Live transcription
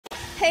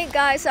Hey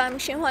guys, I'm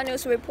Xinhua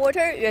News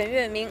reporter Yuan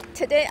Yueming.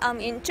 Today I'm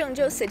in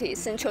Zhengzhou City,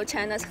 central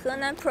China's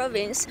Henan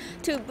province,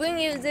 to bring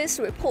you this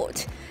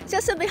report.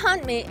 Just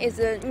behind me is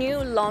the new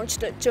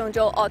launched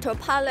Zhengzhou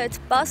autopilot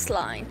bus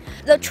line.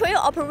 The trial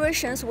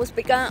operations was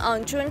begun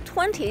on June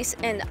 20th,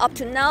 and up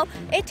to now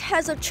it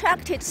has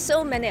attracted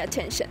so many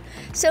attention.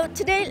 So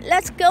today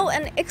let's go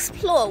and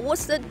explore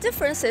what's the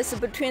differences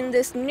between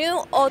these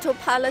new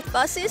autopilot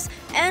buses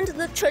and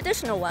the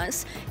traditional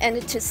ones,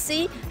 and to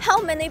see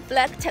how many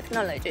black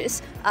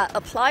technologies are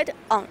applied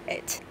on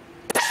it.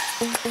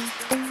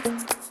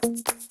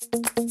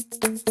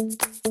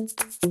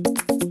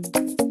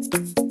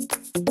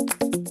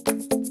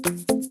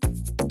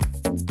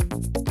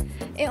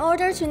 In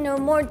order to know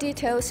more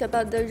details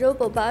about the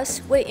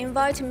robobus, we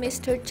invite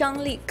Mr. Zhang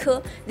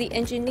Like, the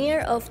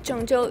engineer of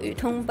Zhengzhou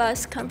Yutong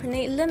Bus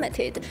Company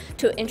Limited,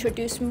 to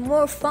introduce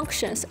more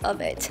functions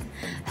of it.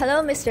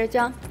 Hello, Mr.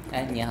 Zhang.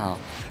 你好，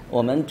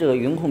我们这个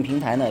云控平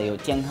台呢有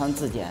健康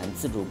自检、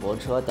自主泊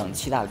车等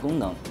7大功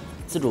能。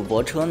自主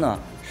泊车呢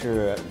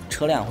是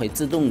车辆会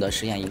自动的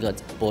实现一个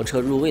泊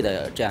车入位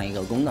的这样一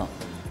个功能。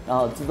然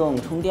后自动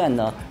充电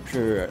呢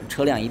是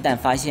车辆一旦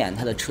发现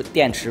它的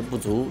电池不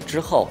足之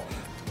后，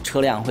车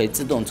辆会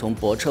自动从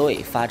泊车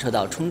位发车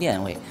到充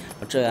电位，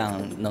这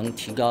样能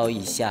提高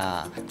一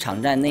下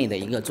场站内的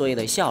一个作业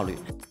的效率。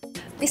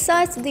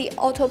Besides the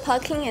auto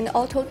parking and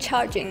auto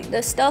charging,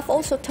 the staff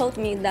also told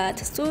me that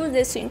through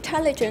this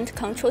intelligent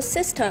control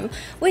system,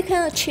 we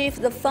can achieve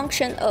the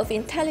function of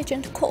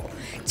intelligent call.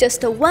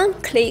 Just one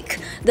click,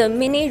 the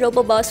mini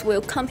robobus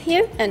will come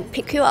here and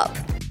pick you up.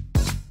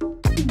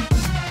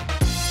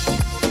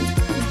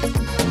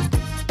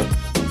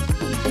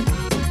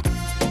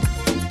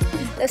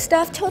 The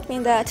staff told me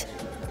that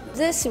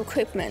this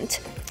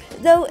equipment,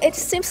 though it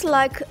seems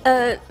like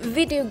a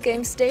video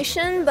game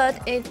station, but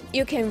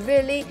you can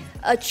really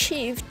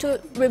achieve to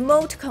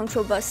remote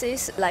control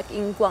buses like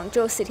in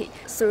Guangzhou City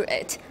through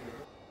it.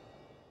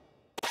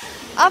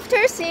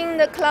 After seeing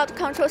the cloud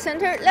control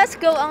center, let's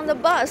go on the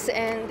bus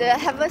and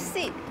have a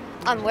seat.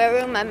 I'm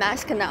wearing my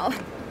mask now.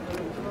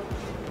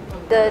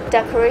 The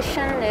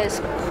decoration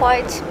is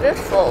quite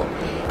beautiful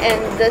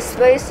and the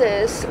space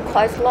is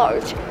quite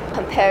large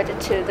compared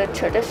to the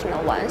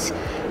traditional ones.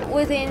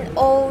 Within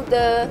all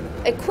the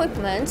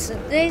equipment,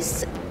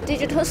 this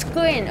digital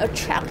screen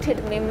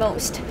attracted me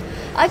most.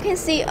 I can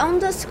see on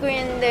the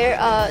screen there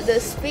the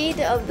speed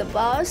of the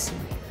bus.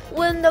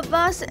 When the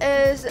bus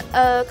is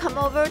come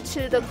over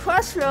to the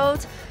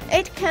crossroads,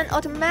 it can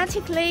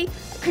automatically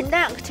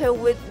connect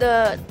with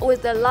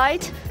the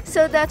light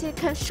so that it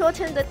can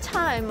shorten the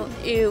time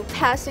you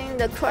passing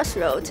the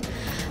crossroad.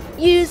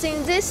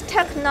 Using this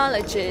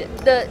technology,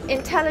 the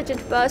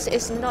intelligent bus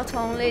is not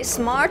only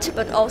smart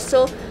but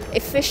also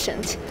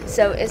efficient,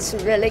 so it's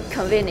really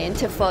convenient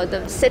for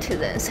the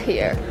citizens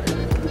here.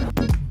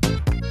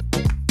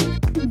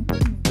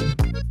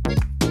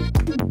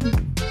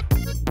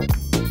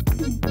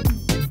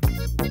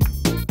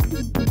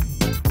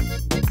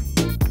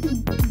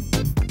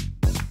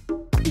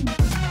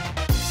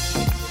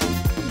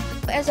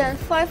 As a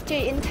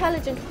 5G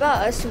intelligent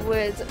bus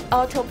with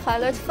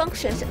autopilot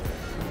functions,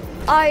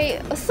 I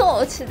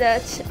thought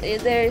that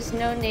there is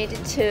no need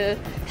to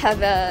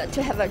have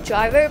a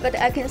driver, but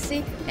I can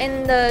see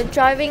in the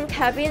driving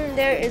cabin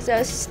there is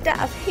a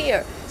staff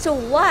here. So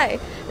why?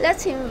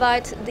 Let's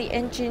invite the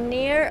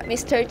engineer,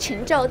 Mr.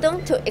 Qin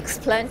Zhaodeng, to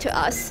explain to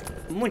us.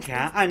 目前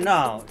按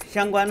照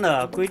相关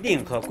的规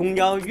定和公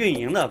交运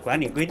营的管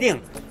理规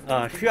定，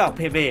需要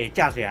配备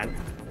驾驶员。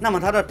那么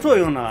它的作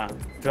用呢，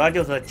主要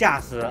就是驾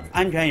驶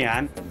安全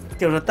员，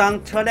就是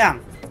当车辆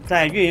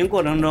在运营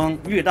过程中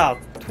遇到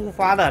突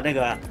发的这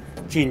个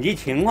紧急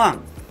情况，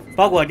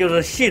包括就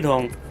是系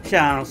统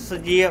向司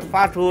机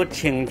发出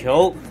请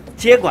求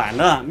接管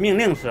的命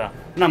令时，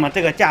那么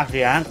这个驾驶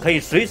员可以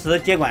随时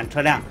接管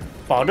车辆，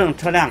保证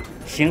车辆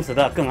行驶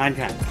得更安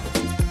全。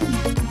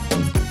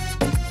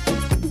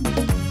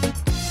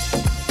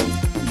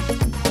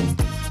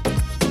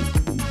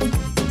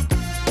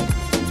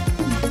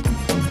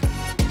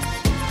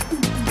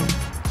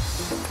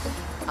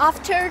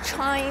After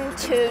trying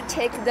to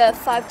take the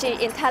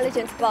 5G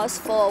intelligent bus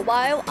for a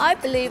while, I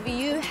believe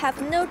you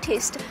have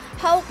noticed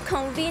how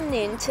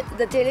convenient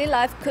the daily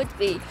life could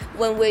be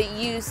when we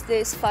use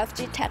these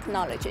 5G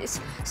technologies.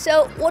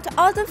 So what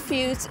are the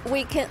fields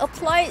we can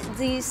apply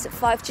these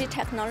 5G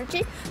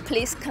technology?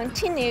 Please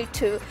continue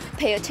to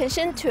pay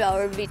attention to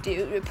our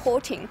video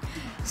reporting.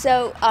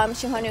 So I'm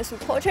Xinhua News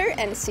reporter,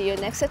 and see you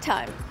next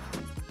time.